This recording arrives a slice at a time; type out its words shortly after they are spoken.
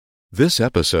This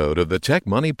episode of the Tech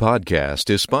Money Podcast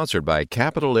is sponsored by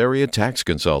Capital Area Tax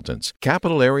Consultants.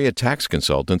 Capital Area Tax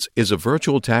Consultants is a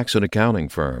virtual tax and accounting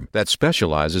firm that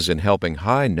specializes in helping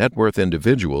high net worth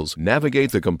individuals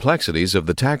navigate the complexities of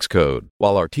the tax code.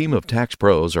 While our team of tax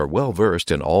pros are well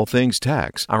versed in all things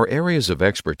tax, our areas of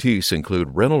expertise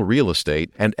include rental real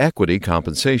estate and equity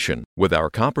compensation. With our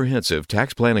comprehensive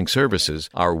tax planning services,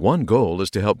 our one goal is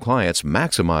to help clients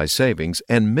maximize savings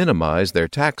and minimize their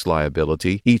tax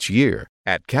liability each year.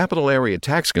 At Capital Area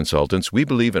Tax Consultants, we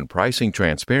believe in pricing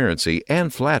transparency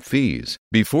and flat fees.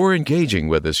 Before engaging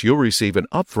with us, you'll receive an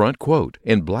upfront quote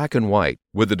in black and white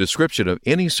with a description of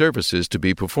any services to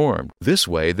be performed. This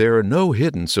way, there are no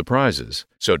hidden surprises.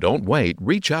 So don't wait.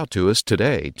 Reach out to us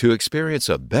today to experience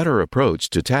a better approach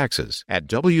to taxes at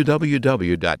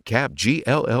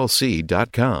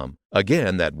www.capgllc.com.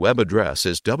 Again, that web address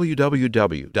is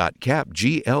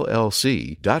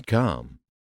www.capgllc.com.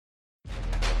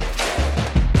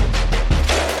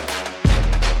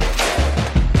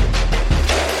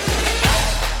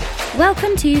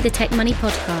 Welcome to the Tech Money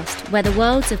Podcast, where the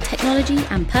worlds of technology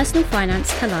and personal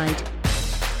finance collide.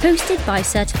 Hosted by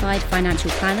certified financial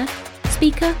planner,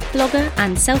 speaker, blogger,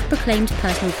 and self-proclaimed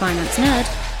personal finance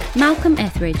nerd, Malcolm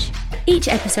Etheridge. Each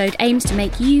episode aims to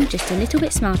make you just a little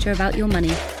bit smarter about your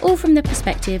money, all from the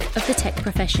perspective of the tech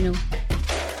professional.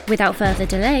 Without further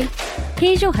delay,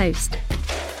 here's your host.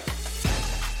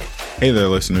 Hey there,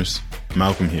 listeners.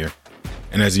 Malcolm here.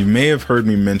 And as you may have heard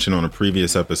me mention on a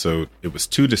previous episode, it was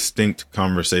two distinct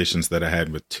conversations that I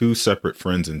had with two separate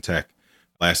friends in tech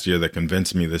last year that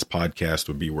convinced me this podcast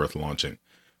would be worth launching.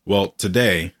 Well,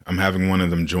 today, I'm having one of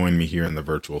them join me here in the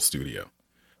virtual studio.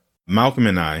 Malcolm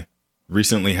and I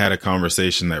recently had a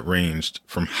conversation that ranged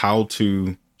from how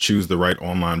to choose the right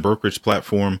online brokerage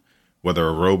platform, whether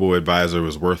a robo-advisor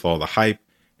was worth all the hype,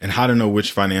 and how to know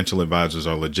which financial advisors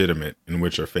are legitimate and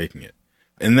which are faking it.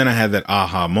 And then I had that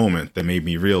aha moment that made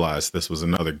me realize this was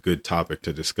another good topic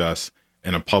to discuss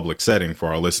in a public setting for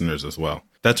our listeners as well.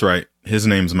 That's right. His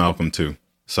name's Malcolm too.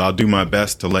 So I'll do my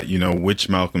best to let you know which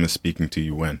Malcolm is speaking to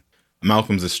you when.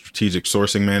 Malcolm's a strategic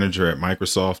sourcing manager at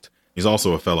Microsoft. He's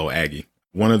also a fellow Aggie.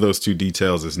 One of those two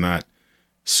details is not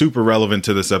super relevant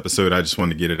to this episode. I just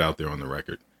wanted to get it out there on the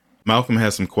record. Malcolm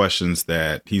has some questions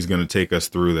that he's going to take us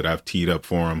through that I've teed up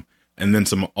for him. And then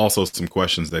some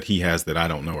questions that he has that I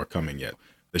don't know are coming yet.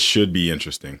 This should be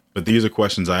interesting. But these are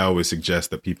questions I always suggest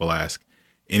that people ask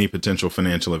any potential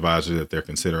financial advisor that they're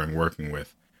considering working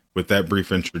with. With that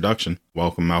brief introduction,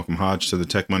 welcome Malcolm Hodge to the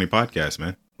Tech Money Podcast,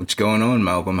 man. What's going on,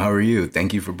 Malcolm? How are you?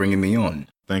 Thank you for bringing me on.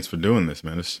 Thanks for doing this,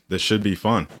 man. This should be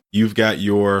fun. You've got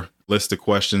your list of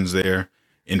questions there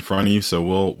in front of you, so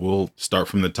we'll start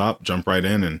from the top, jump right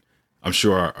in, and I'm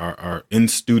sure our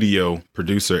in-studio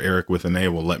producer, Eric with an A,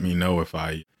 will let me know if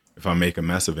I make a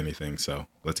mess of anything. So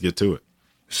let's get to it.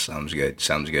 Sounds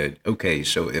good. Okay,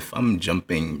 so if I'm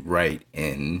jumping right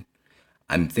in,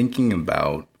 I'm thinking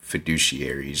about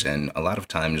fiduciaries. And a lot of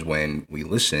times when we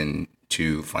listen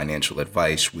to financial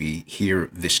advice, we hear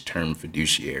this term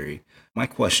fiduciary. My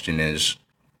question is,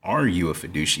 are you a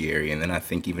fiduciary? And then I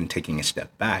think even taking a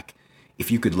step back,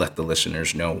 if you could let the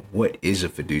listeners know what is a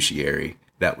fiduciary,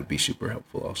 that would be super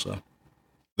helpful also.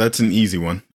 That's an easy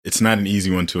one. It's not an easy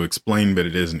one to explain, but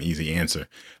it is an easy answer.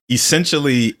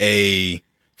 Essentially, a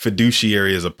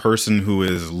fiduciary is a person who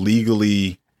is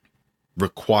legally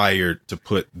required to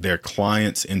put their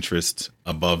client's interests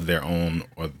above their own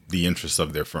or the interests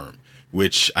of their firm,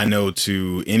 which I know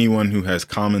to anyone who has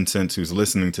common sense who's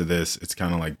listening to this, it's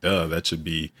kind of like, duh, that should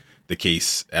be the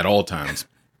case at all times,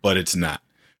 but it's not.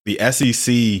 The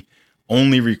SEC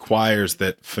only requires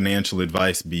that financial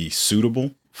advice be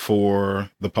suitable for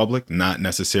the public, not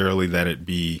necessarily that it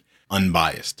be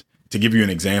unbiased. To give you an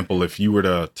example, if you were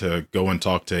to go and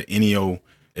talk to any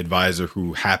advisor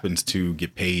who happens to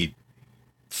get paid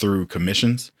through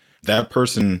commissions, that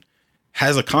person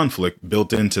has a conflict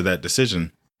built into that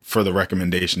decision for the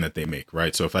recommendation that they make,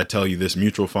 right? So if I tell you this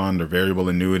mutual fund or variable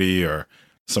annuity or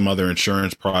some other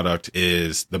insurance product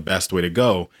is the best way to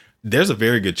go, there's a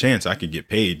very good chance I could get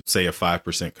paid, say, a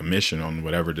 5% commission on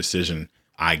whatever decision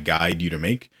I guide you to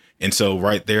make. And so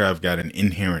right there, I've got an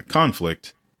inherent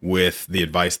conflict with the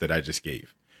advice that I just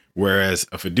gave. Whereas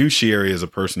a fiduciary is a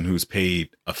person who's paid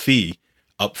a fee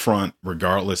upfront,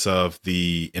 regardless of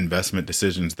the investment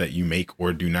decisions that you make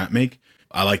or do not make.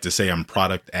 I like to say I'm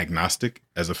product agnostic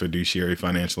as a fiduciary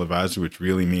financial advisor, which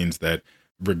really means that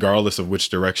regardless of which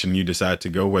direction you decide to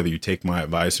go, whether you take my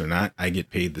advice or not, I get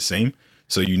paid the same.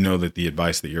 So you know that the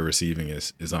advice that you're receiving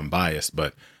is unbiased.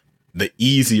 But the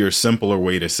easier, simpler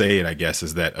way to say it, I guess,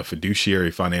 is that a fiduciary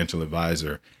financial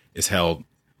advisor is held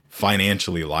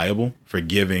financially liable for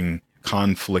giving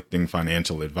conflicting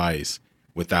financial advice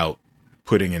without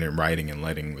putting it in writing and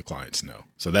letting the clients know.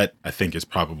 So that, I think, is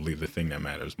probably the thing that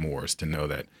matters more, is to know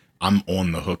that I'm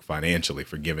on the hook financially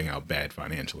for giving out bad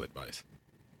financial advice.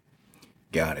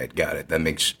 Got it. That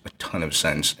makes a ton of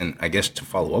sense. And I guess to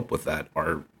follow up with that,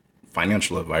 are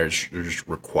financial advisors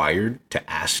required to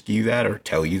ask you that or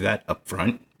tell you that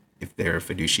upfront if they're a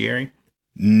fiduciary?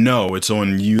 No, it's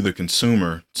on you, the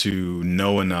consumer, to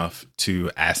know enough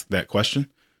to ask that question.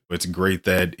 It's great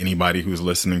that anybody who's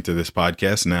listening to this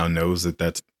podcast now knows that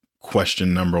that's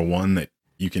question number one that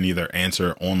you can either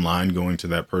answer online going to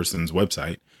that person's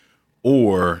website,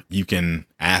 or you can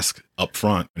ask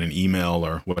upfront in an email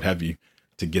or what have you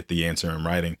to get the answer in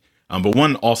writing. But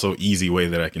one also easy way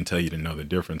that I can tell you to know the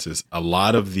difference is a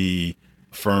lot of the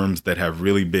firms that have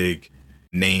really big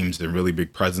names and really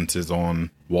big presences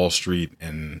on Wall Street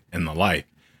and the like,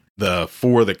 the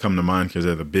four that come to mind, because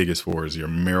they're the biggest four, is your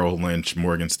Merrill Lynch,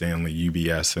 Morgan Stanley,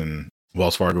 UBS, and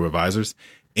Wells Fargo advisors.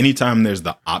 Anytime there's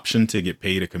the option to get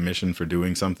paid a commission for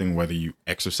doing something, whether you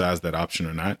exercise that option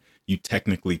or not, you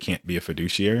technically can't be a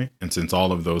fiduciary. And since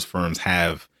all of those firms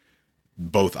have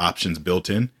both options built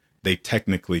in, they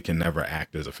technically can never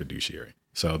act as a fiduciary.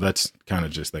 So that's kind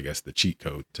of just, I guess, the cheat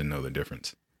code to know the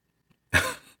difference.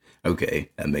 Okay,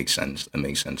 that makes sense.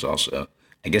 Also,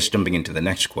 I guess jumping into the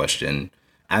next question,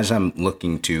 as I'm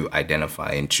looking to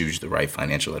identify and choose the right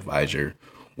financial advisor,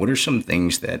 what are some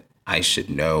things that I should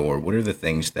know, or what are the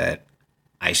things that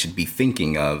I should be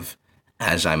thinking of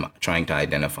as I'm trying to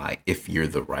identify if you're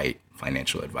the right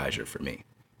financial advisor for me?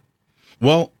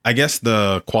 Well, I guess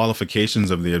the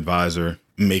qualifications of the advisor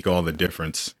make all the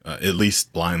difference, at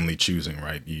least blindly choosing,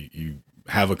 right? You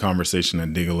have a conversation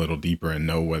and dig a little deeper and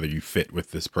know whether you fit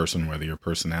with this person, whether your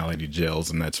personality gels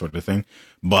and that sort of thing.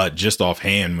 But just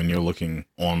offhand, when you're looking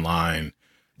online,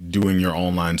 doing your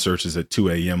online searches at 2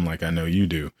 a.m. like I know you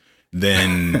do,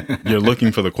 then you're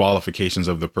looking for the qualifications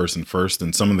of the person first.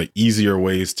 And some of the easier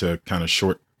ways to kind of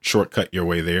shortcut your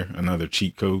way there, another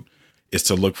cheat code, is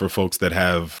to look for folks that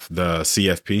have the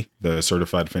CFP, the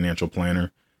Certified Financial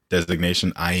Planner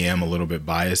designation. I am a little bit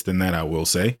biased in that, I will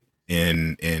say,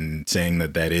 in saying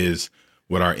that is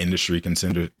what our industry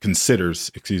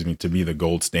considers to be the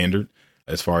gold standard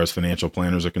as far as financial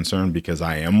planners are concerned, because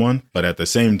I am one. But at the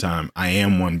same time, I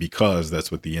am one because that's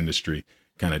what the industry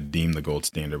kind of deemed the gold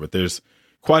standard. But there's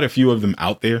quite a few of them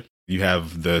out there. You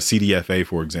have the CDFA,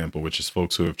 for example, which is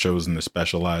folks who have chosen to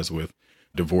specialize with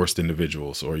divorced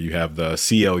individuals, or you have the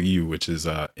CLU, which is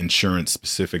a insurance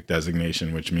specific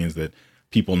designation, which means that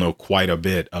people know quite a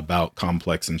bit about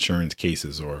complex insurance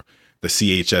cases, or the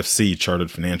CHFC, Chartered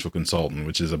Financial Consultant,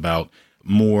 which is about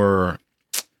more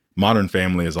Modern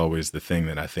Family is always the thing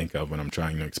that I think of when I'm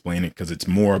trying to explain it, because it's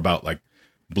more about like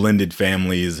blended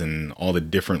families and all the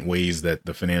different ways that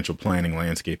the financial planning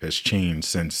landscape has changed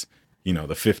since, the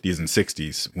 50s and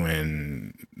 60s,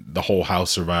 when the whole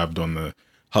house survived on the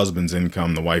husband's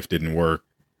income, the wife didn't work,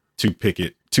 two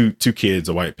kids,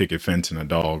 a white picket fence, and a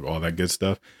dog, all that good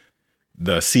stuff.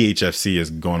 The CHFC has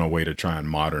gone away to try and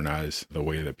modernize the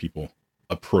way that people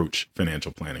approach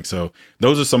financial planning. So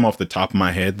those are some off the top of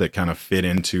my head that kind of fit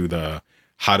into the,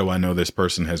 how do I know this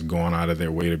person has gone out of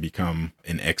their way to become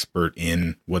an expert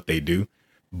in what they do?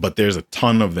 But there's a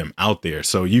ton of them out there.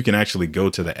 So you can actually go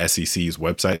to the SEC's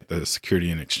website, the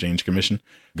Security and Exchange Commission,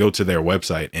 go to their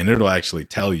website, and it'll actually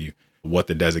tell you what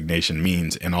the designation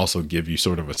means, and also give you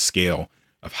sort of a scale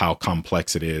of how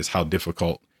complex it is, how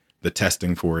difficult the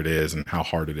testing for it is, and how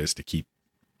hard it is to keep.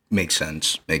 Makes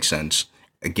sense.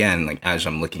 Again, like as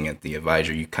I'm looking at the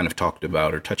advisor, you kind of talked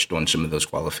about or touched on some of those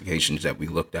qualifications that we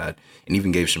looked at, and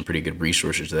even gave some pretty good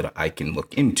resources that I can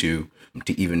look into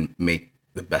to even make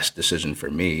the best decision for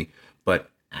me. But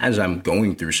as I'm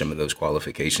going through some of those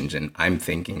qualifications and I'm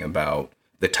thinking about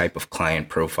the type of client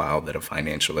profile that a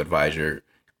financial advisor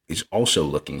is also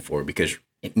looking for, because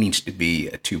it needs to be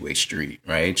a two-way street,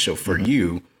 right? So for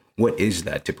you, what is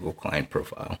that typical client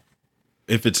profile?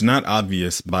 If it's not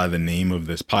obvious by the name of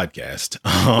this podcast,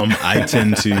 I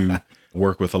tend to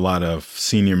work with a lot of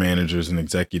senior managers and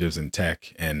executives in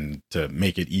tech. And to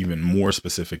make it even more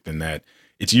specific than that,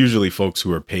 it's usually folks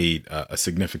who are paid a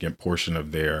significant portion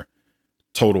of their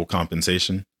total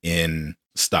compensation in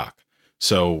stock.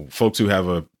 So folks who have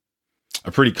a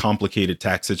pretty complicated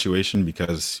tax situation,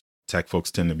 because tech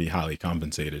folks tend to be highly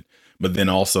compensated, but then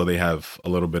also they have a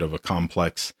little bit of a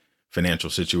complex financial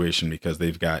situation because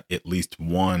they've got at least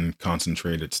one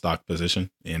concentrated stock position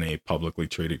in a publicly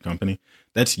traded company.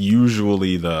 That's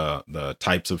usually the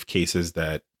types of cases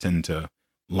that tend to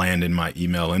land in my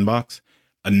email inbox.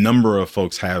 A number of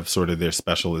folks have sort of their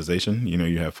specialization.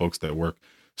 You have folks that work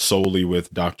solely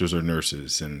with doctors or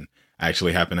nurses, and I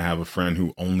actually happen to have a friend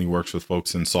who only works with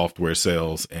folks in software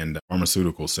sales and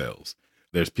pharmaceutical sales.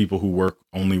 There's people who work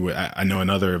only with, I know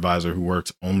another advisor who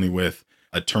works only with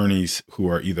attorneys who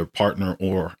are either partner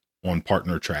or on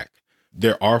partner track.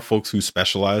 There are folks who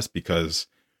specialize because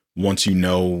once you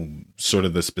know sort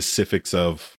of the specifics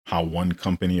of how one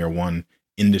company or one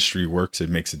industry works, it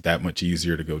makes it that much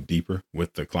easier to go deeper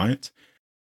with the clients.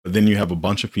 But then you have a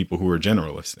bunch of people who are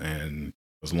generalists, and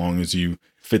as long as you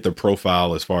fit the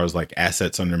profile as far as like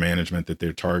assets under management that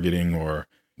they're targeting or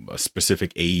a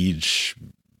specific age,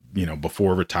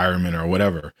 before retirement or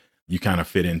whatever, you kind of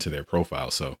fit into their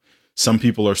profile. So some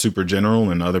people are super general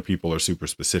and other people are super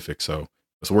specific. So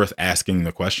it's worth asking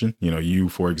the question. You,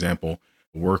 for example,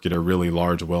 work at a really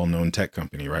large, well-known tech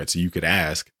company, right? So you could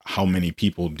ask, how many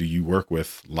people do you work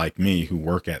with like me who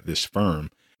work at this firm,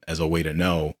 as a way to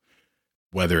know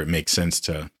whether it makes sense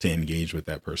to engage with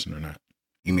that person or not.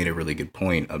 You made a really good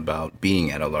point about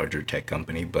being at a larger tech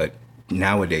company, but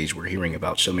nowadays we're hearing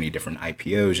about so many different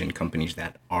IPOs and companies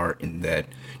that are in that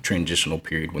transitional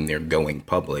period when they're going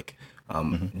public.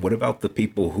 What about the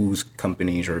people whose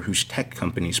companies or whose tech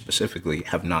companies specifically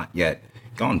have not yet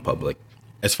gone public?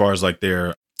 As far as like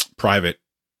their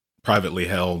privately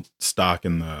held stock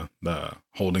in the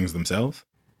holdings themselves?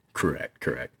 Correct.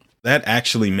 That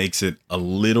actually makes it a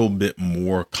little bit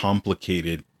more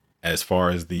complicated as far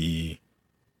as the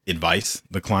advice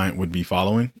the client would be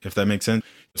following, if that makes sense.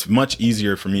 It's much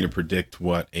easier for me to predict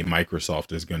what a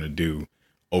Microsoft is going to do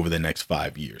over the next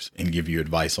 5 years and give you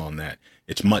advice on that.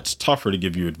 It's much tougher to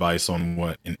give you advice on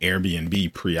what an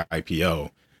Airbnb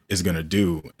pre-IPO is going to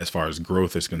do as far as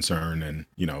growth is concerned and,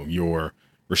 your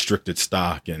restricted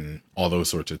stock and all those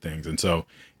sorts of things. And so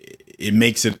it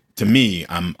makes it, to me,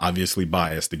 I'm obviously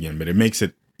biased again, but it makes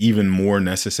it even more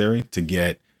necessary to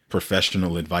get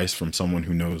professional advice from someone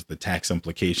who knows the tax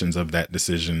implications of that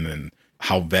decision and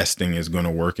how vesting is going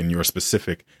to work in your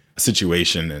specific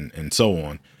situation and so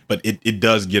on. But it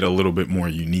does get a little bit more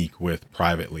unique with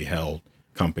privately held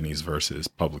companies versus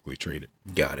publicly traded.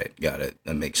 Got it.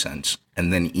 That makes sense.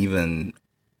 And then even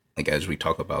like as we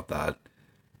talk about that,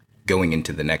 going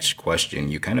into the next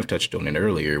question, you kind of touched on it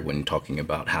earlier when talking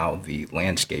about how the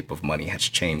landscape of money has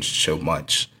changed so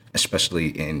much, especially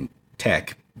in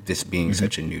tech, this being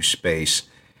such a new space.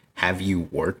 Have you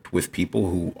worked with people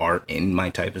who are in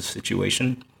my type of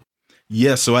situation?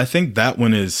 Yeah, so I think that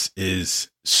one is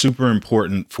super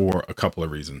important for a couple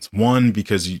of reasons. One,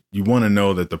 because you want to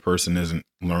know that the person isn't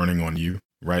learning on you,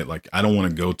 right? Like I don't want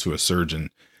to go to a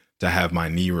surgeon to have my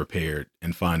knee repaired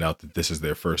and find out that this is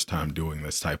their first time doing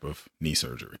this type of knee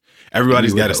surgery.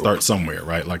 Everybody's got to start somewhere,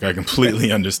 right? Like I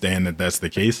completely understand that that's the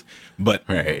case, but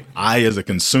right. I, as a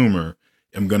consumer,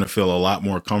 am going to feel a lot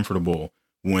more comfortable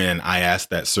when I ask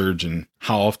that surgeon,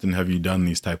 how often have you done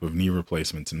these type of knee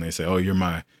replacements? And they say, oh, you're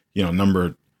my,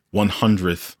 number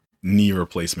 100th knee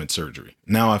replacement surgery.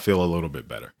 Now I feel a little bit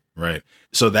better, right?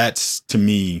 So that's, to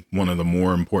me, one of the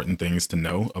more important things to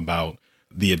know about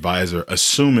the advisor,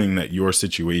 assuming that your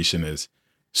situation is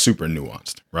super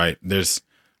nuanced, right? There's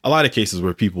a lot of cases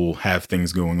where people have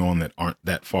things going on that aren't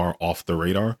that far off the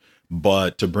radar.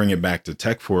 But to bring it back to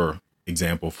tech, for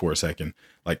example, for a second,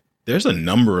 like there's a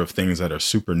number of things that are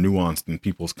super nuanced in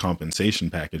people's compensation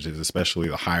packages, especially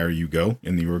the higher you go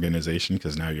in the organization,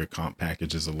 because now your comp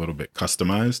package is a little bit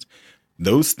customized.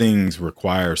 Those things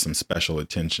require some special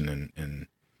attention and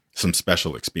some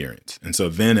special experience. And so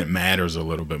then it matters a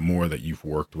little bit more that you've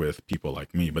worked with people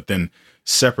like me. But then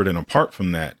separate and apart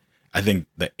from that, I think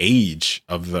the age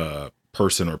of the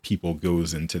person or people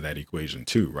goes into that equation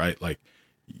too, right? Like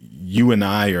you and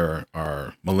I are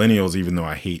millennials, even though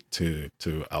I hate to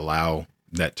allow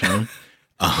that term.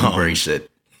 Embrace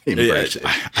it.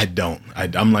 I don't.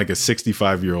 I'm like a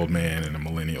 65-year-old man in a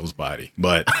millennial's body.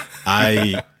 But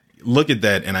I look at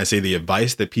that and I say the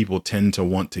advice that people tend to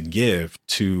want to give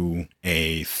to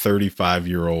a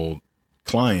 35-year-old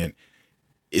client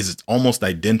is almost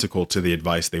identical to the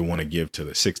advice they want to give to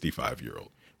the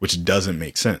 65-year-old, which doesn't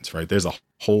make sense, right? There's a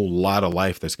whole lot of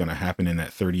life that's going to happen in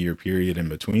that 30-year period in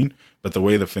between. But the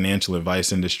way the financial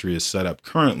advice industry is set up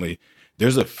currently,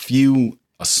 there's a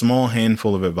small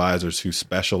handful of advisors who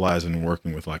specialize in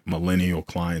working with like millennial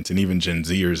clients and even Gen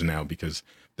Zers now, because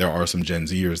there are some Gen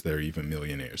Zers that are even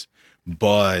millionaires.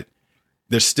 But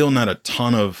there's still not a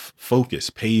ton of focus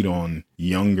paid on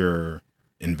younger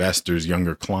investors,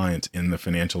 younger clients in the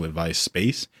financial advice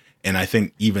space. And I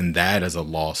think even that is a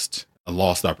lost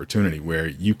opportunity, where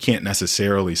you can't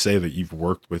necessarily say that you've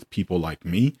worked with people like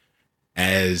me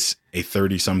as a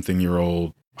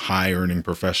 30-something-year-old high earning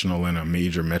professional in a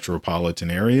major metropolitan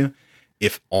area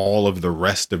if all of the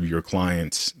rest of your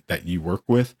clients that you work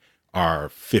with are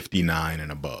 59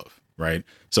 and above, right?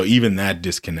 So even that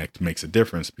disconnect makes a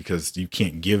difference because you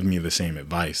can't give me the same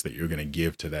advice that you're going to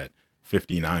give to that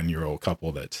 59-year-old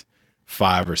couple that's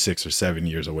 5 or 6 or 7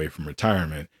 years away from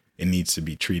retirement. It needs to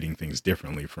be treating things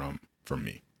differently from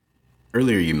me.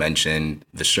 Earlier, you mentioned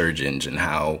the surgeons and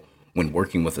how when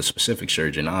working with a specific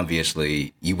surgeon,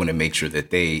 obviously you want to make sure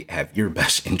that they have your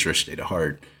best interest at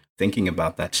heart. Thinking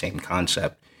about that same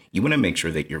concept, you want to make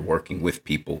sure that you're working with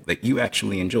people that you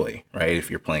actually enjoy, right? If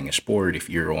you're playing a sport, if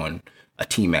you're on a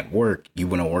team at work, you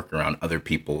want to work around other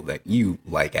people that you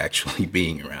like actually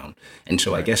being around. And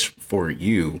so I guess for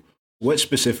you, what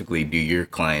specifically do your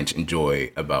clients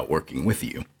enjoy about working with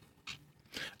you?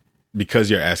 Because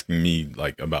you're asking me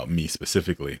like about me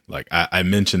specifically, like I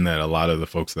mentioned that a lot of the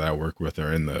folks that I work with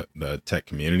are in the tech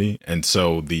community. And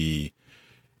so the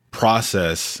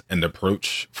process and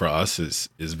approach for us is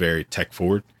very tech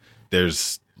forward.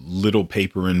 There's little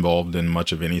paper involved in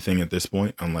much of anything at this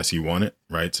point, unless you want it,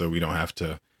 right? So we don't have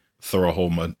to throw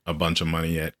a bunch of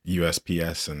money at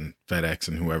USPS and FedEx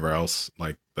and whoever else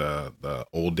like the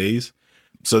old days.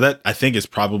 So that I think is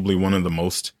probably one of the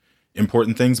most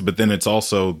important things. But then it's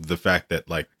also the fact that,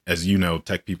 like, as you know,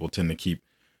 tech people tend to keep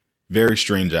very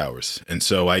strange hours. And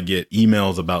so I get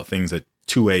emails about things at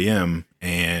 2 a.m.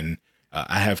 and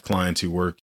I have clients who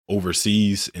work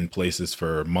overseas in places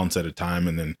for months at a time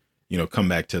and then, you know, come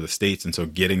back to the States. And so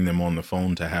getting them on the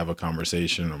phone to have a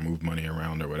conversation or move money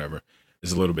around or whatever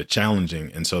is a little bit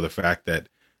challenging. And so the fact that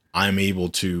I'm able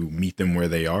to meet them where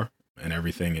they are and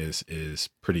everything is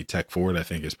pretty tech forward, I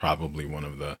think is probably one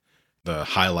of the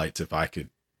highlights if I could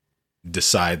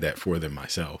decide that for them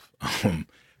myself.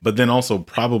 But then also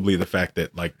probably the fact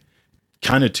that, like,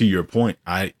 kind of to your point,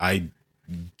 I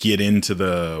get into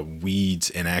the weeds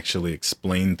and actually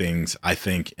explain things, I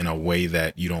think, in a way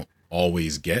that you don't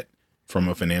always get from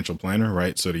a financial planner,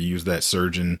 right? So to use that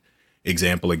surgeon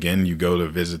example again, you go to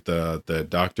visit the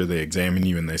doctor, they examine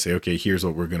you and they say, okay, here's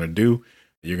what we're going to do.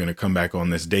 You're going to come back on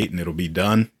this date and it'll be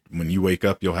done. When you wake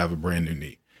up, you'll have a brand new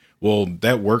knee. Well,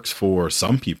 that works for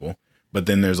some people, but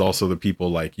then there's also the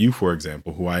people like you, for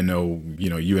example, who I know, you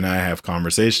know, you and I have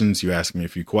conversations. You ask me a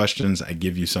few questions. I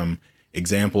give you some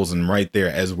examples. And right there,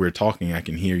 as we're talking, I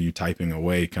can hear you typing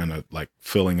away, kind of like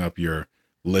filling up your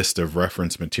list of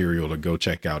reference material to go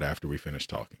check out after we finish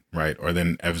talking, right? Or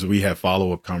then as we have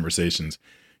follow-up conversations,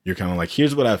 you're kind of like,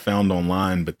 here's what I found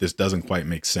online, but this doesn't quite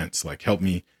make sense. Like, help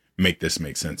me make this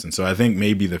make sense. And so I think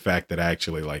maybe the fact that I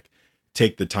actually like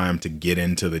take the time to get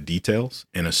into the details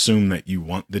and assume that you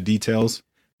want the details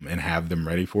and have them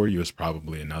ready for you is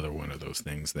probably another one of those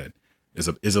things that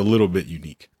is a little bit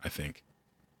unique, I think.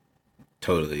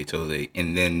 Totally.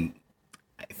 And then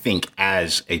I think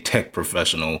as a tech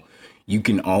professional, you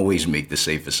can always make the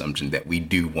safe assumption that we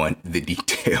do want the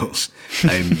details.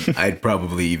 I'd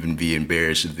probably even be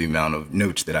embarrassed at the amount of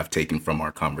notes that I've taken from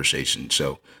our conversation.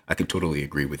 So I could totally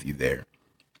agree with you there.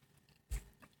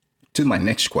 To my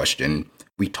next question,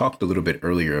 we talked a little bit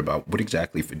earlier about what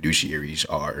exactly fiduciaries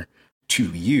are. To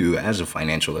you as a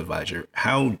financial advisor,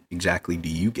 how exactly do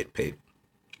you get paid?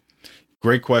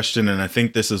 Great question. And I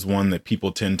think this is one that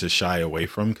people tend to shy away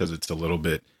from because it's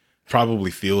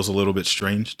probably feels a little bit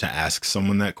strange to ask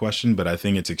someone that question. But I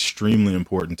think it's extremely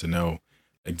important to know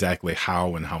exactly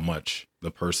how and how much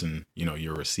the person, you know,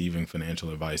 you're receiving financial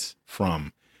advice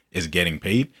from is getting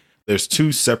paid. There's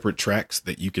two separate tracks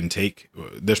that you can take.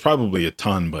 There's probably a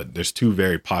ton, but there's two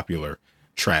very popular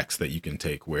tracks that you can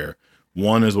take, where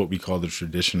one is what we call the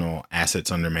traditional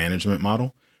assets under management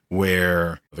model,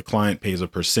 where the client pays a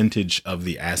percentage of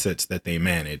the assets that they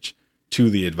manage to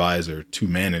the advisor to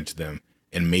manage them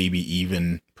and maybe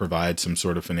even provide some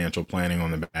sort of financial planning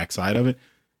on the backside of it.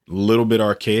 A little bit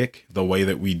archaic the way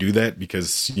that we do that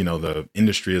because, you know, the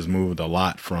industry has moved a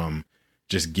lot from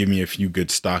just give me a few good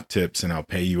stock tips and I'll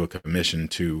pay you a commission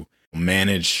to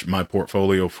manage my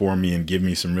portfolio for me and give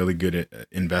me some really good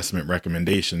investment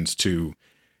recommendations to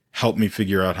help me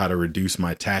figure out how to reduce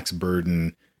my tax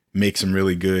burden, make some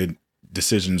really good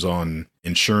decisions on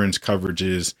insurance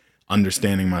coverages,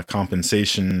 understanding my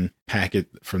compensation packet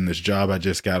from this job I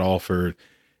just got offered,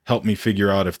 help me figure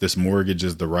out if this mortgage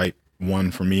is the right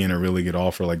one for me and a really good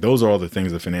offer. Like, those are all the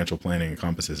things that financial planning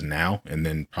encompasses now, and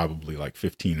then probably like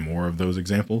 15 more of those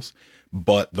examples.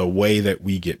 But the way that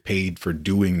we get paid for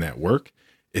doing that work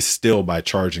is still by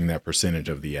charging that percentage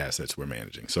of the assets we're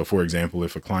managing. So for example,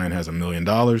 if a client has $1 million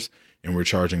and we're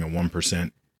charging a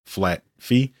 1% flat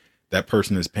fee, that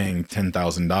person is paying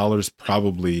 $10,000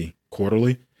 probably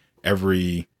quarterly.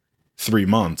 Every 3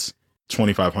 months,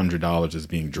 $2,500 is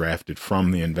being drafted from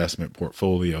the investment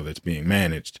portfolio that's being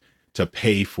managed to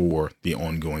pay for the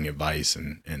ongoing advice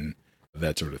and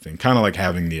that sort of thing. Kind of like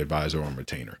having the advisor on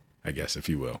retainer, I guess, if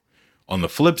you will. On the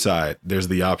flip side, there's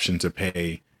the option to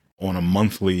pay on a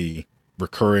monthly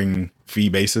recurring fee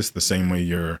basis, the same way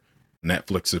your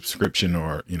Netflix subscription,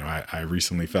 or, I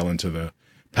recently fell into the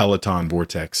Peloton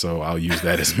vortex, so I'll use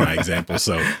that as my example.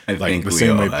 So like the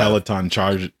same way Peloton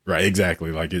charge, right?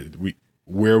 Exactly. Like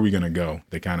where are we going to go?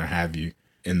 They kind of have you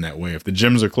in that way. If the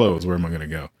gyms are closed, where am I going to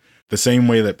go? The same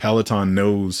way that Peloton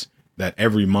knows that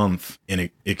every month, in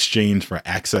exchange for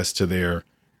access to their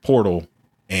portal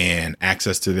and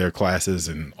access to their classes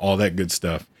and all that good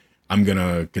stuff, I'm going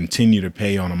to continue to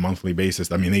pay on a monthly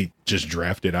basis. I mean, they just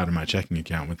drafted out of my checking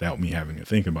account without me having to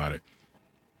think about it.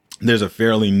 There's a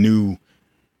fairly new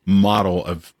model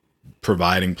of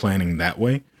providing planning that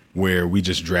way, where we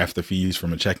just draft the fees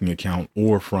from a checking account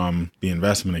or from the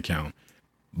investment account,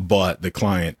 but the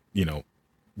client,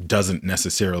 doesn't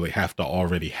necessarily have to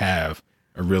already have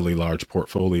a really large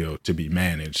portfolio to be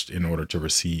managed in order to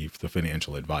receive the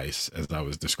financial advice, as I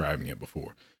was describing it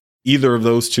before. Either of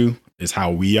those two is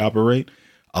how we operate.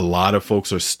 A lot of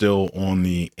folks are still on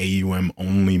the AUM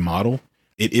only model.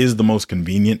 It is the most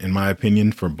convenient, in my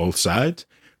opinion, for both sides,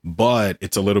 but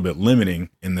it's a little bit limiting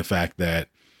in the fact that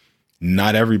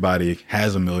not everybody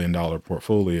has $1 million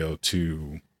portfolio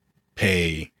to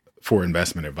pay for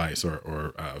investment advice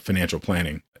or financial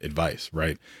planning advice,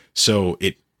 right? So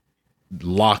it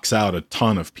locks out a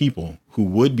ton of people who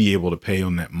would be able to pay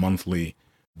on that monthly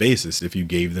basis if you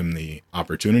gave them the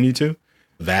opportunity to.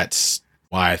 That's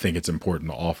why I think it's important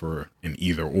to offer an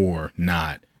either or,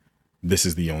 not this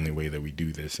is the only way that we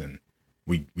do this and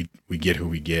we get who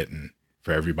we get, and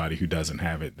for everybody who doesn't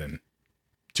have it, then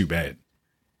too bad.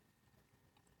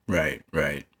 Right.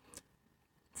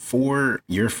 For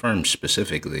your firm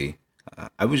specifically,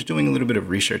 I was doing a little bit of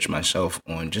research myself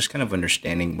on just kind of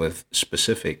understanding with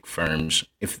specific firms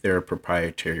if there are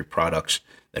proprietary products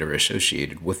that are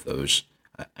associated with those.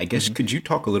 I guess, could you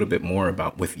talk a little bit more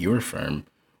about with your firm,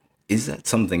 is that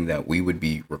something that we would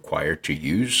be required to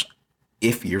use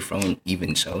if your firm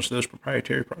even sells those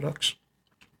proprietary products?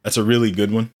 That's a really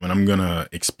good one, and I'm going to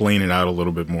explain it out a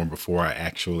little bit more before I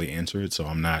actually answer it, so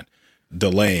I'm not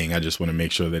delaying. I just want to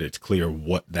make sure that it's clear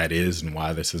what that is and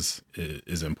why this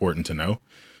is important to know.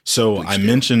 So I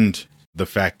mentioned the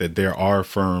fact that there are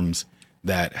firms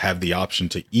that have the option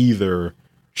to either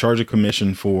charge a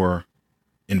commission for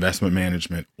investment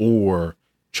management or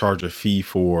charge a fee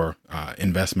for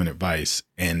investment advice.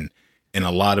 And in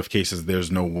a lot of cases, there's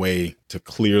no way to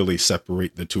clearly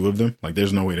separate the two of them. Like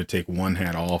there's no way to take one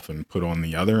hat off and put on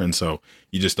the other. And so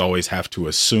you just always have to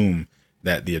assume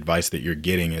that the advice that you're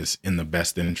getting is in the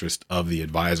best interest of the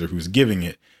advisor who's giving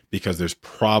it, because there's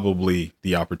probably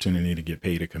the opportunity to get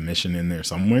paid a commission in there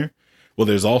somewhere. Well,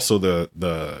 there's also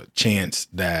the chance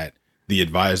that the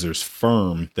advisor's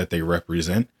firm that they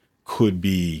represent could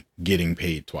be getting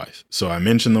paid twice. So I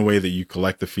mentioned the way that you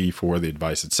collect the fee for the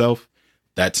advice itself.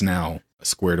 That's now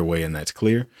squared away and that's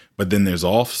clear. But then there's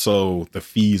also the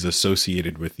fees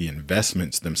associated with the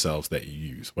investments themselves that you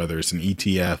use, whether it's an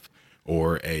ETF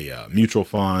or a mutual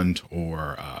fund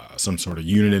or some sort of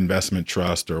unit investment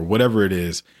trust or whatever it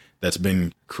is that's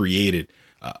been created.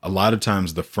 A lot of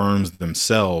times the firms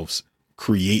themselves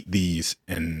create these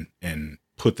and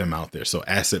put them out there. So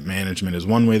asset management is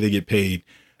one way they get paid,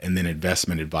 and then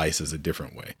investment advice is a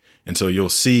different way. And so you'll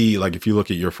see, like if you look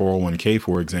at your 401k,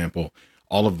 for example,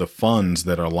 all of the funds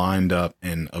that are lined up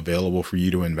and available for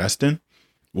you to invest in,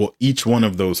 well, each one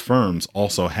of those firms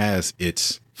also has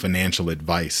its financial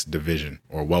advice division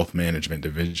or wealth management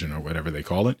division or whatever they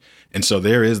call it. And so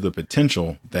there is the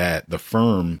potential that the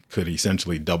firm could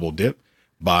essentially double dip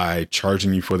by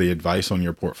charging you for the advice on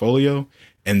your portfolio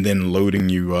and then loading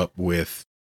you up with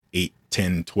 8,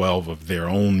 10, 12 of their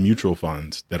own mutual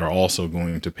funds that are also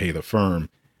going to pay the firm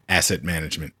asset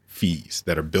management fees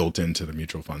that are built into the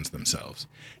mutual funds themselves.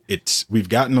 We've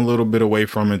gotten a little bit away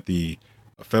from it. The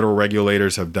federal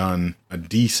regulators have done a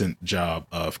decent job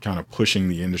of kind of pushing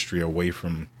the industry away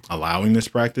from allowing this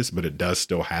practice, but it does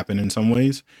still happen in some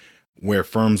ways where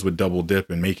firms would double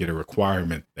dip and make it a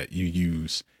requirement that you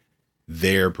use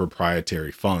their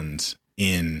proprietary funds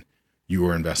in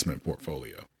your investment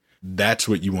portfolio. That's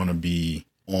what you want to be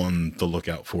on the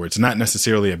lookout for. It's not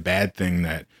necessarily a bad thing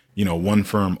that, one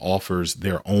firm offers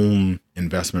their own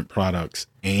investment products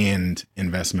and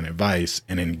investment advice,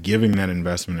 and in giving that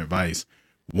investment advice,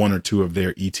 one or two of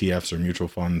their ETFs or mutual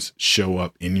funds show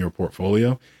up in your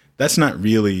portfolio. That's not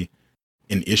really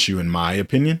an issue in my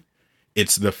opinion.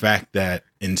 It's the fact that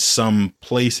in some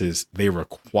places they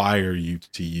require you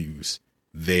to use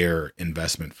their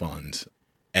investment funds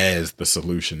as the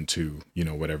solution to,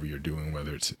 whatever you're doing,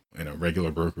 whether it's in a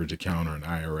regular brokerage account or an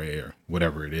IRA or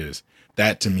whatever it is.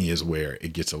 That to me is where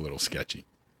it gets a little sketchy.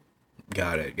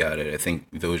 Got it. Got it. I think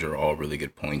those are all really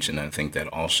good points. And I think that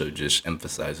also just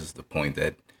emphasizes the point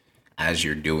that as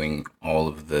you're doing all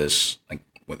of this, like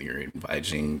whether you're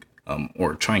advising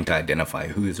or trying to identify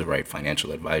who is the right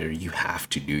financial advisor, you have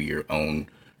to do your own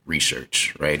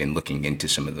research, right? And looking into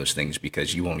some of those things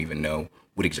because you won't even know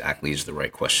what exactly is the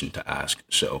right question to ask.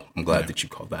 So I'm glad that you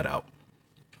called that out.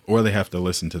 Or they have to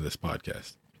listen to this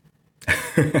podcast.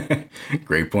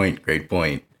 Great point. Great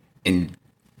point. And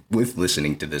with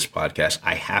listening to this podcast,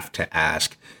 I have to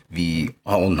ask the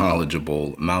all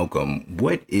knowledgeable Malcolm,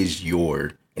 what is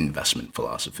your investment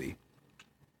philosophy?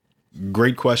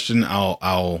 Great question.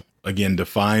 I'll again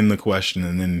define the question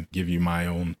and then give you my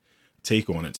own take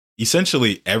on it.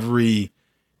 Essentially, every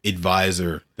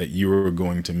advisor that you are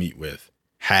going to meet with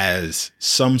has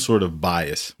some sort of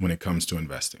bias when it comes to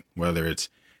investing, whether it's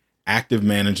active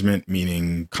management,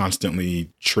 meaning constantly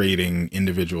trading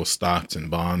individual stocks and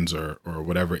bonds or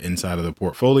whatever inside of the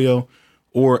portfolio,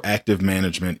 or active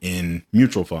management in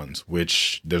mutual funds,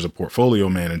 which there's a portfolio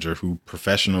manager who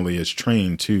professionally is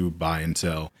trained to buy and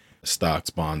sell stocks,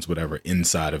 bonds, whatever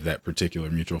inside of that particular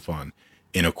mutual fund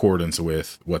in accordance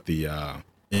with what the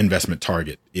investment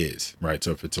target is, right?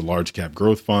 So if it's a large cap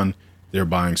growth fund, they're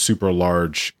buying super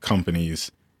large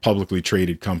companies, publicly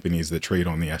traded companies that trade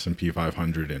on the S&P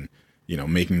 500 and,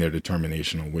 making their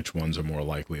determination on which ones are more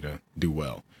likely to do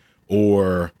well.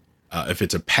 Or if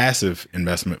it's a passive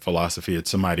investment philosophy,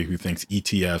 it's somebody who thinks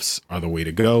ETFs are the way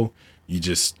to go. You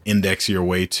just index your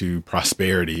way to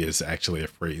prosperity is actually a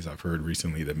phrase I've heard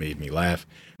recently that made me laugh.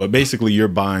 But basically you're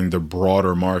buying the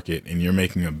broader market and you're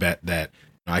making a bet that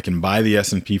I can buy the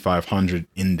S&P 500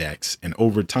 index and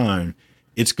over time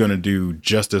it's going to do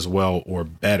just as well or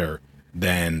better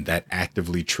than that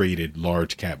actively traded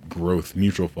large cap growth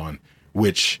mutual fund,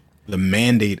 which the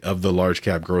mandate of the large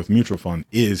cap growth mutual fund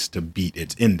is to beat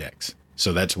its index.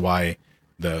 So that's why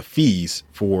the fees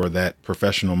for that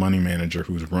professional money manager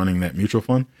who's running that mutual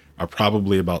fund are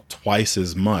probably about twice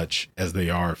as much as they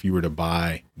are if you were to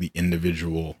buy the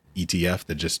individual ETF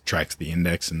that just tracks the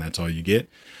index and that's all you get.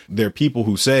 There are people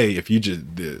who say if you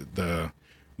just the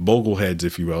bogleheads,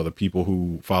 if you will, the people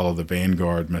who follow the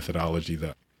Vanguard methodology,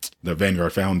 the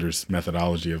Vanguard founders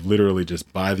methodology of literally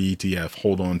just buy the ETF,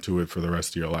 hold on to it for the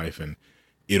rest of your life, and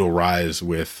it'll rise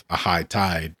with a high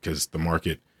tide because the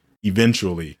market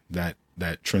eventually that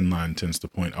trend line tends to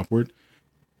point upward.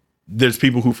 There's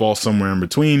people who fall somewhere in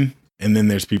between, and then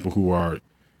there's people who are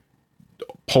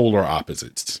polar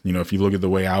opposites. If you look at the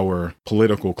way our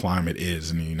political climate is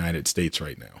in the United States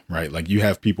right now, right? Like you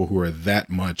have people who are that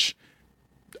much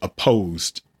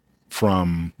opposed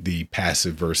from the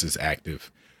passive versus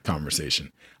active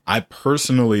conversation. I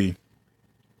personally,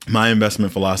 my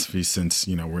investment philosophy, since,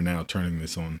 we're now turning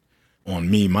this on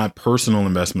me, my personal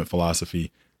investment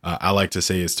philosophy, I like to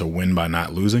say is to win by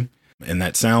not losing. And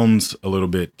that sounds a little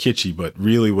bit kitschy, but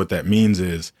really what that means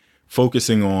is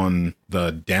focusing on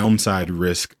the downside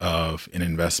risk of an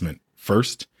investment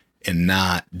first and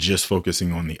not just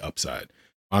focusing on the upside.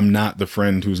 I'm not the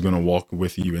friend who's going to walk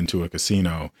with you into a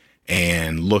casino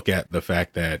and look at the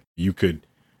fact that you could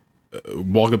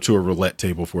walk up to a roulette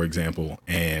table, for example,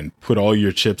 and put all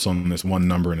your chips on this one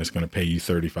number and it's going to pay you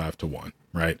 35-1,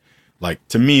 right? Like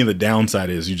to me, the downside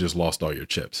is you just lost all your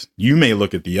chips. You may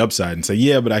look at the upside and say,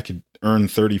 yeah, but I could earn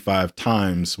 35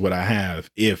 times what I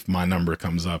have if my number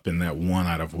comes up in that one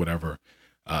out of whatever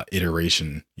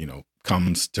iteration,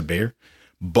 comes to bear.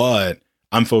 But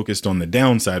I'm focused on the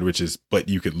downside, which is, but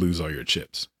you could lose all your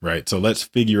chips, right? So let's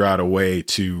figure out a way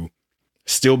to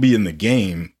still be in the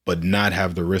game, but not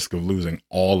have the risk of losing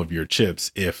all of your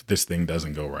chips if this thing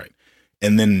doesn't go right.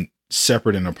 And then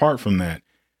separate and apart from that,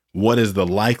 what is the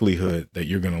likelihood that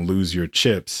you're going to lose your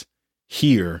chips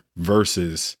here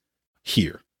versus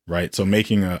here, right? So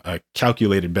making a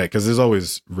calculated bet, because there's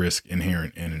always risk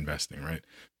inherent in investing, right?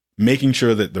 Making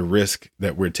sure that the risk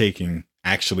that we're taking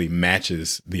actually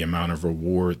matches the amount of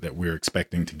reward that we're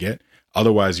expecting to get.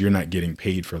 Otherwise, you're not getting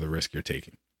paid for the risk you're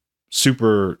taking.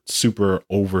 Super, super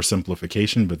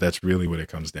oversimplification, but that's really what it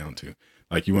comes down to.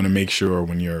 Like you want to make sure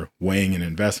when you're weighing an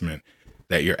investment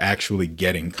that you're actually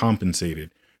getting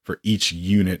compensated for each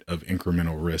unit of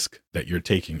incremental risk that you're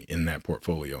taking in that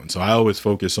portfolio. And so I always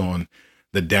focus on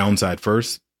the downside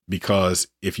first, because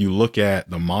if you look at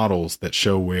the models that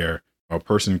show where a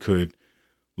person could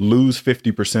lose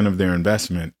 50% of their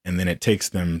investment and then it takes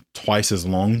them twice as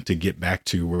long to get back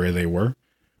to where they were,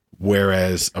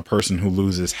 whereas a person who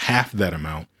loses half that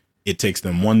amount, it takes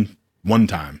them one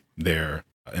time their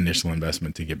initial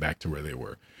investment to get back to where they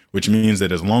were, which means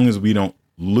that as long as we don't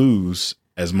lose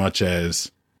as much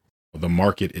as the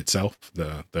market itself,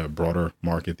 the broader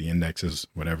market, the indexes,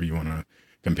 whatever you want to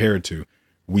compare it to,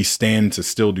 we stand to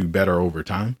still do better over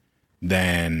time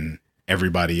than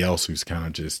everybody else who's kind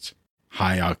of just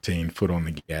high octane, foot on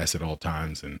the gas at all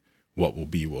times, and what will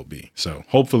be will be. So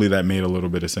hopefully that made a little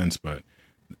bit of sense, but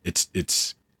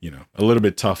it's a little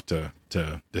bit tough to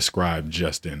describe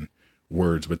just in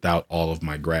words without all of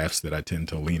my graphs that I tend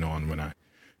to lean on when I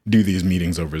do these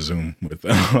meetings over Zoom with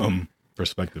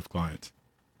prospective clients.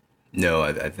 No,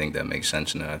 I think that makes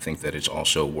sense. And I think that it's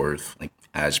also worth, like,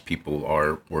 as people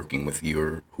are working with you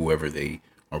or whoever they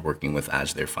are working with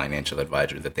as their financial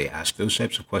advisor, that they ask those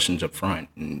types of questions up front,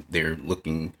 and they're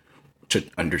looking to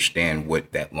understand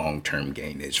what that long-term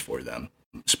gain is for them,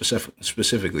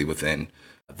 specifically within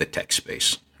the tech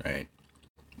space, right?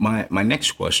 My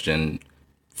next question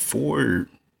for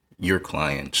your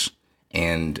clients,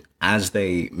 and as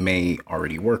they may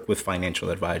already work with financial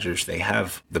advisors, they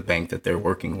have the bank that they're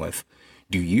working with.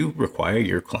 Do you require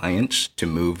your clients to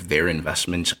move their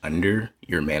investments under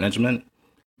your management?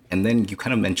 And then you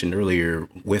kind of mentioned earlier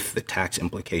with the tax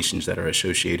implications that are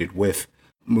associated with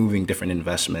moving different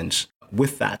investments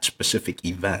with that specific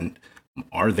event,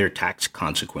 are there tax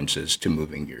consequences to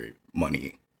moving your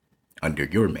money under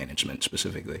your management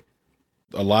specifically?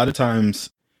 A lot of times,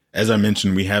 as I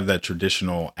mentioned, we have that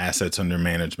traditional assets under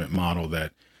management model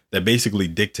that basically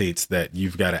dictates that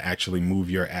you've got to actually move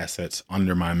your assets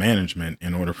under my management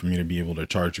in order for me to be able to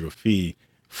charge you a fee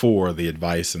for the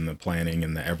advice and the planning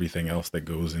and the everything else that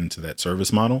goes into that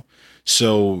service model.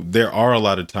 So there are a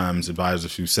lot of times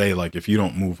advisors who say, like, if you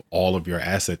don't move all of your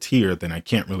assets here, then I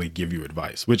can't really give you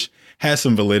advice, which has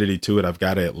some validity to it. I've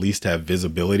got to at least have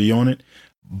visibility on it.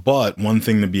 But one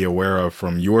thing to be aware of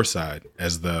from your side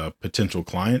as the potential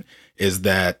client is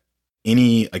that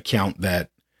any account that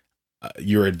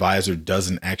your advisor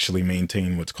doesn't actually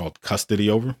maintain what's called custody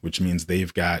over, which means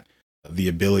they've got the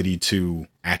ability to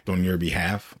act on your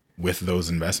behalf with those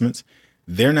investments,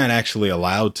 they're not actually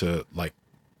allowed to like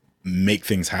make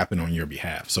things happen on your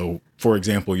behalf. So for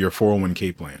example, your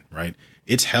 401k plan, right?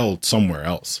 It's held somewhere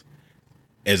else.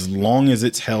 As long as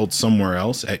it's held somewhere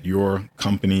else at your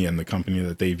company and the company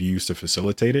that they've used to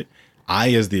facilitate it,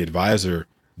 I, as the advisor,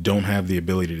 don't have the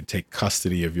ability to take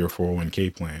custody of your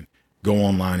 401k plan, go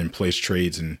online and place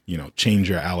trades and, change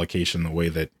your allocation the way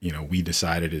that, we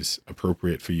decided is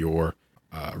appropriate for your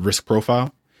risk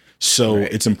profile. So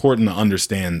right. It's important to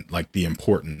understand like the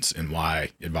importance and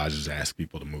why advisors ask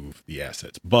people to move the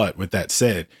assets. But with that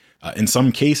said, in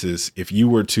some cases, if you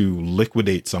were to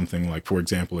liquidate something like, for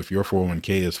example, if your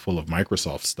 401k is full of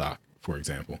Microsoft stock, for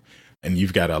example, and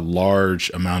you've got a large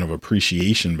amount of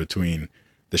appreciation between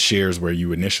the shares where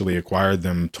you initially acquired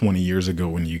them 20 years ago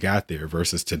when you got there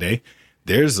versus today,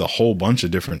 there's a whole bunch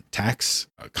of different tax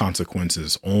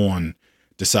consequences on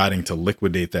deciding to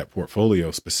liquidate that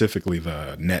portfolio, specifically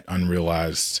the net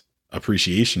unrealized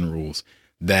appreciation rules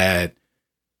that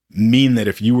mean that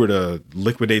if you were to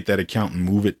liquidate that account and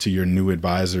move it to your new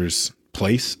advisor's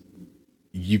place,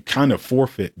 you kind of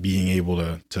forfeit being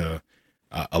able to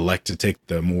elect to take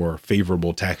the more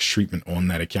favorable tax treatment on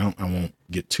that account. I won't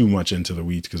get too much into the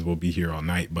weeds because we'll be here all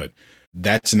night, but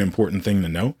that's an important thing to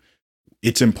know.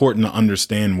 It's important to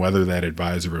understand whether that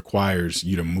advisor requires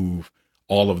you to move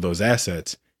all of those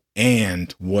assets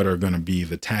and what are going to be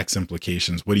the tax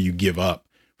implications. What do you give up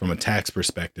from a tax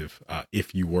perspective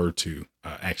if you were to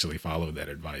actually follow that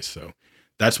advice? So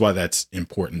that's why that's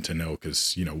important to know,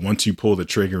 because, once you pull the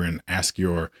trigger and ask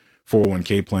your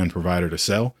 401k plan provider to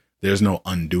sell, there's no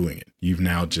undoing it. You've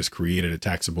now just created a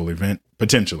taxable event.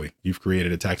 Potentially, you've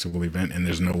created a taxable event and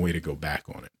there's no way to go back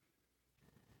on it.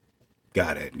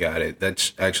 Got it.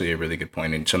 That's actually a really good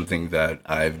point, and something that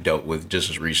I've dealt with just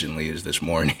as recently as this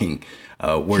morning,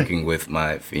 working with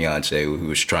my fiance who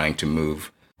was trying to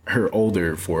move her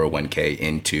older 401k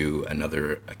into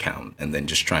another account, and then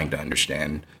just trying to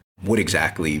understand what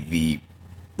exactly the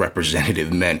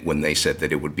representative meant when they said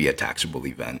that it would be a taxable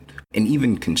event. And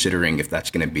even considering if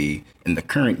that's going to be in the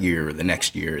current year or the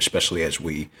next year, especially as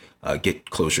we get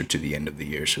closer to the end of the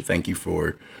year. So thank you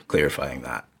for clarifying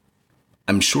that.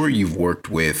 I'm sure you've worked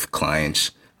with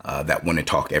clients that want to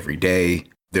talk every day.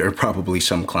 There are probably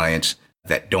some clients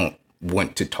that don't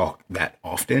want to talk that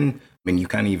often. I mean, you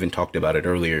kind of even talked about it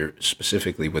earlier,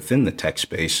 specifically within the tech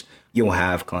space. You'll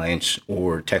have clients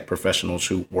or tech professionals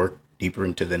who work deeper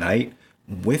into the night.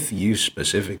 With you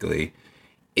specifically,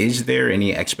 is there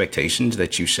any expectations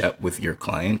that you set with your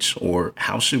clients, or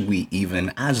how should we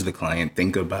even, as the client,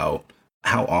 think about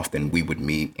how often we would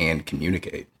meet and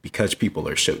communicate, because people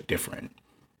are so different?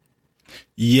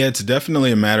 Yeah, it's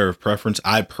definitely a matter of preference.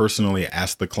 I personally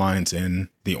ask the clients in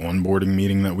the onboarding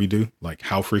meeting that we do, like,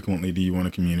 how frequently do you want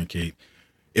to communicate?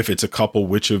 If it's a couple,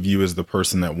 which of you is the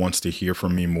person that wants to hear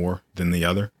from me more than the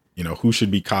other? who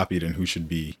should be copied and who should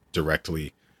be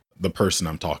directly the person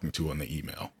I'm talking to on the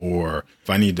email. Or if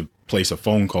I need to place a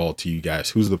phone call to you guys,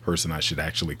 who's the person I should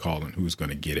actually call and who's going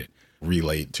to get it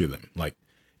relayed to them? Like,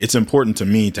 it's important to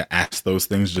me to ask those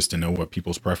things just to know what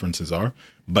people's preferences are.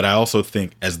 But I also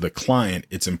think as the client,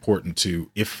 it's important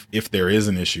to, if there is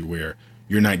an issue where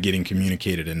you're not getting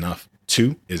communicated enough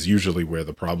to, is usually where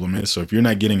the problem is. So if you're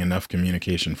not getting enough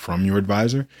communication from your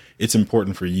advisor, it's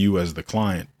important for you as the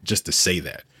client just to say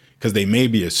that, because they may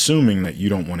be assuming that you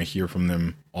don't want to hear from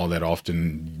them all that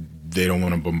often. They don't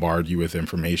want to bombard you with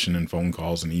information and phone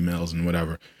calls and emails and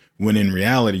whatever, when in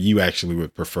reality, you actually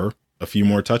would prefer a few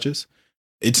more touches.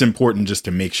 It's important just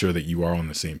to make sure that you are on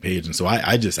the same page. And so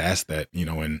I just asked that,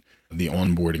 in the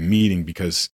onboarding meeting,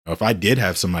 because if I did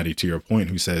have somebody, to your point,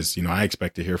 who says, I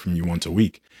expect to hear from you once a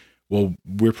week, well,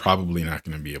 we're probably not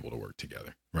going to be able to work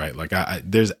together, right? Like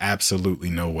there's absolutely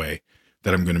no way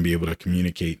that I'm going to be able to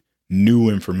communicate new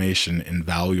information and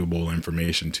valuable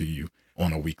information to you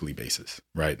on a weekly basis,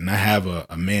 right? And I have a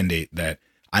mandate that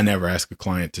I never ask a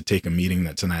client to take a meeting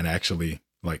that's not actually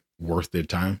like worth their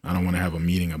time. I don't want to have a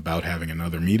meeting about having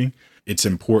another meeting. It's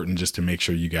important just to make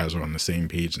sure you guys are on the same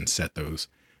page and set those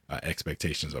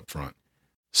expectations up front.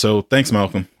 So thanks,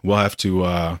 Malcolm. We'll have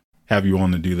to have you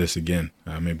on to do this again.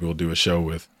 Maybe we'll do a show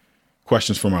with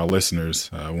questions from our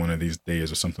listeners one of these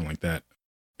days or something like that.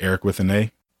 Eric with an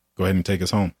A, go ahead and take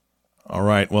us home. All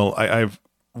right. Well, I've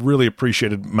really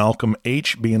appreciated Malcolm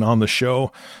H being on the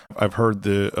show. I've heard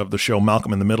of the show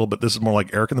Malcolm in the Middle, but this is more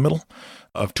like Eric in the Middle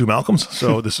of two Malcolms.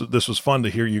 So this was fun to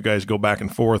hear you guys go back and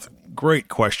forth. Great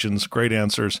questions, great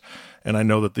answers. And I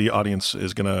know that the audience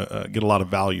is going to get a lot of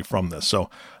value from this. So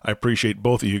I appreciate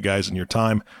both of you guys and your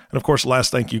time. And of course,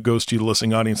 last thank you goes to the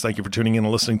listening audience. Thank you for tuning in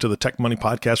and listening to the Tech Money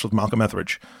Podcast with Malcolm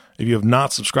Etheridge. If you have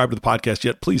not subscribed to the podcast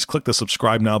yet, please click the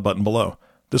subscribe now button below.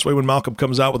 This way, when Malcolm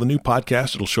comes out with a new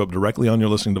podcast, it'll show up directly on your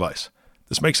listening device.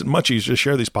 This makes it much easier to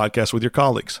share these podcasts with your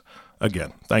colleagues.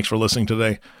 Again, thanks for listening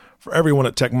today. For everyone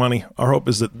at Tech Money, our hope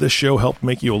is that this show helped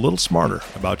make you a little smarter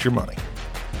about your money.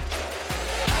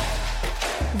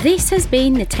 This has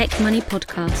been the Tech Money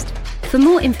Podcast. For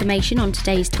more information on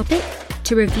today's topic,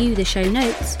 to review the show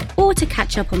notes, or to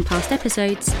catch up on past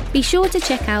episodes, be sure to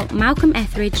check out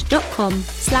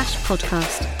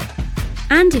malcolmetheridge.com/podcast.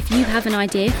 And if you have an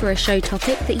idea for a show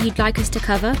topic that you'd like us to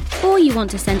cover, or you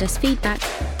want to send us feedback,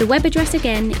 the web address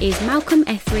again is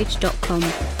malcolmetheridge.com.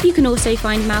 You can also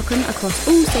find Malcolm across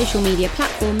all social media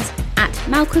platforms at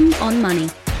Malcolm on Money.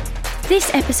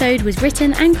 This episode was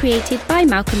written and created by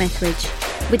Malcolm Etheridge,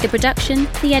 with the production,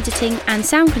 the editing and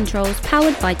sound controls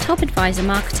powered by Top Advisor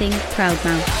Marketing,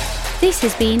 Proudmouth. This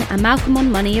has been a Malcolm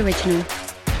on Money original.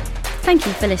 Thank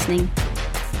you for listening.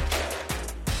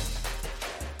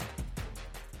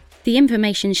 The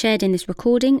information shared in this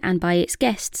recording and by its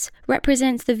guests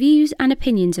represents the views and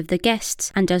opinions of the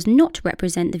guests and does not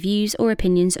represent the views or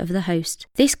opinions of the host.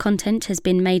 This content has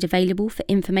been made available for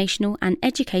informational and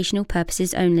educational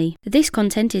purposes only. This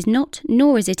content is not,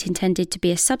 nor is it intended to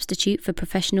be a substitute for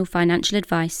professional financial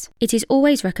advice. It is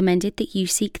always recommended that you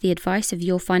seek the advice of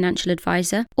your financial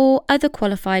advisor or other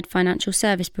qualified financial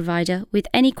service provider with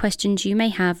any questions you may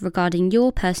have regarding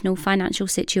your personal financial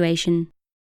situation.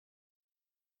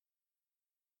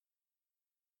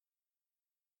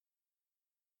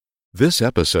 This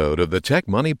episode of the Tech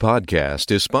Money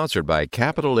Podcast is sponsored by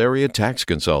Capital Area Tax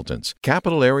Consultants.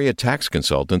 Capital Area Tax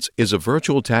Consultants is a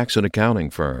virtual tax and accounting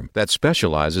firm that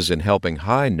specializes in helping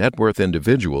high net worth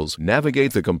individuals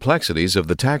navigate the complexities of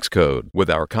the tax code. With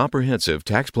our comprehensive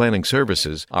tax planning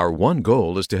services, our one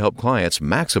goal is to help clients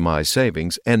maximize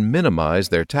savings and minimize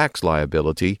their tax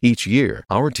liability each year.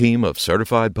 Our team of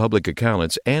certified public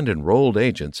accountants and enrolled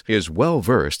agents is well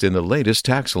versed in the latest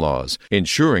tax laws,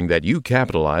 ensuring that you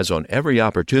capitalize on every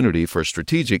opportunity for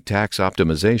strategic tax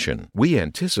optimization. We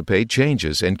anticipate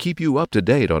changes and keep you up to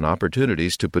date on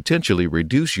opportunities to potentially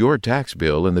reduce your tax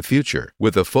bill in the future.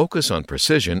 With a focus on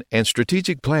precision and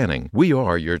strategic planning, we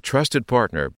are your trusted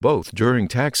partner both during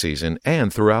tax season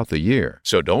and throughout the year.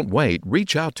 So don't wait.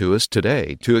 Reach out to us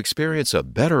today to experience a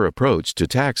better approach to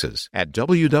taxes at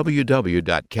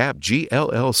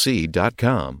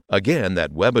www.capgllc.com. Again,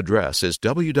 that web address is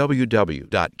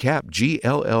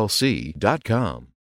www.capgllc.com.